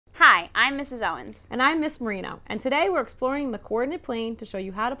Hi, I'm Mrs. Owens. And I'm Miss Marino, and today we're exploring the coordinate plane to show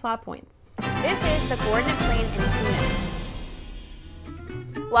you how to plot points. This is the coordinate plane in 2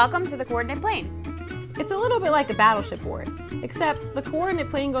 minutes. Welcome to the coordinate plane. It's a little bit like a battleship board, except the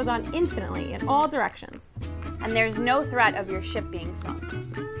coordinate plane goes on infinitely in all directions. And there's no threat of your ship being sunk.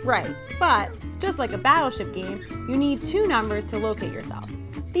 Right, but just like a battleship game, you need two numbers to locate yourself.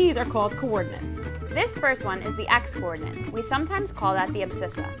 These are called coordinates. This first one is the x-coordinate. We sometimes call that the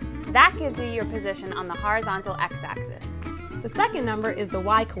abscissa. That gives you your position on the horizontal x-axis. The second number is the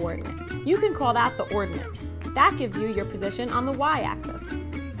y-coordinate. You can call that the ordinate. That gives you your position on the y-axis.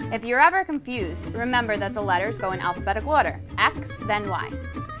 If you're ever confused, remember that the letters go in alphabetical order, x, then y.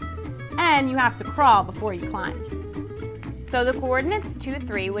 And you have to crawl before you climb. So the coordinates 2,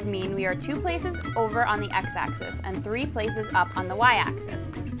 3 would mean we are 2 places over on the x-axis and 3 places up on the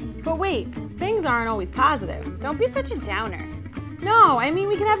y-axis. But wait, things aren't always positive. Don't be such a downer. No, I mean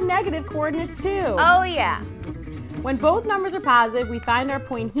we can have negative coordinates too. Oh yeah. When both numbers are positive, we find our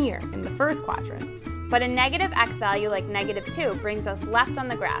point here in the first quadrant. But a negative x value like -2 brings us left on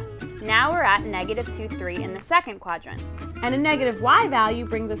the graph. Now we're at -2, 3 in the second quadrant. And a negative y value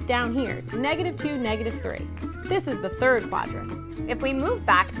brings us down here to -2, -3. This is the third quadrant. If we move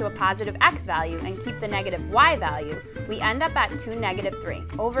back to a positive x value and keep the negative y value, we end up at 2, -3,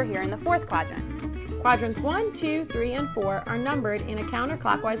 over here in the fourth quadrant. Quadrants 1, 2, 3, and 4 are numbered in a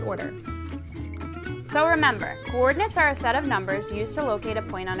counterclockwise order. So remember, coordinates are a set of numbers used to locate a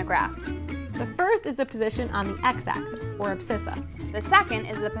point on a graph. The first is the position on the x-axis, or abscissa. The second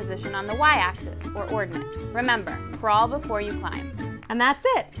is the position on the y-axis, or ordinate. Remember, crawl before you climb. And that's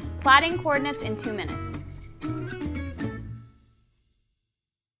it! Plotting coordinates in 2 minutes.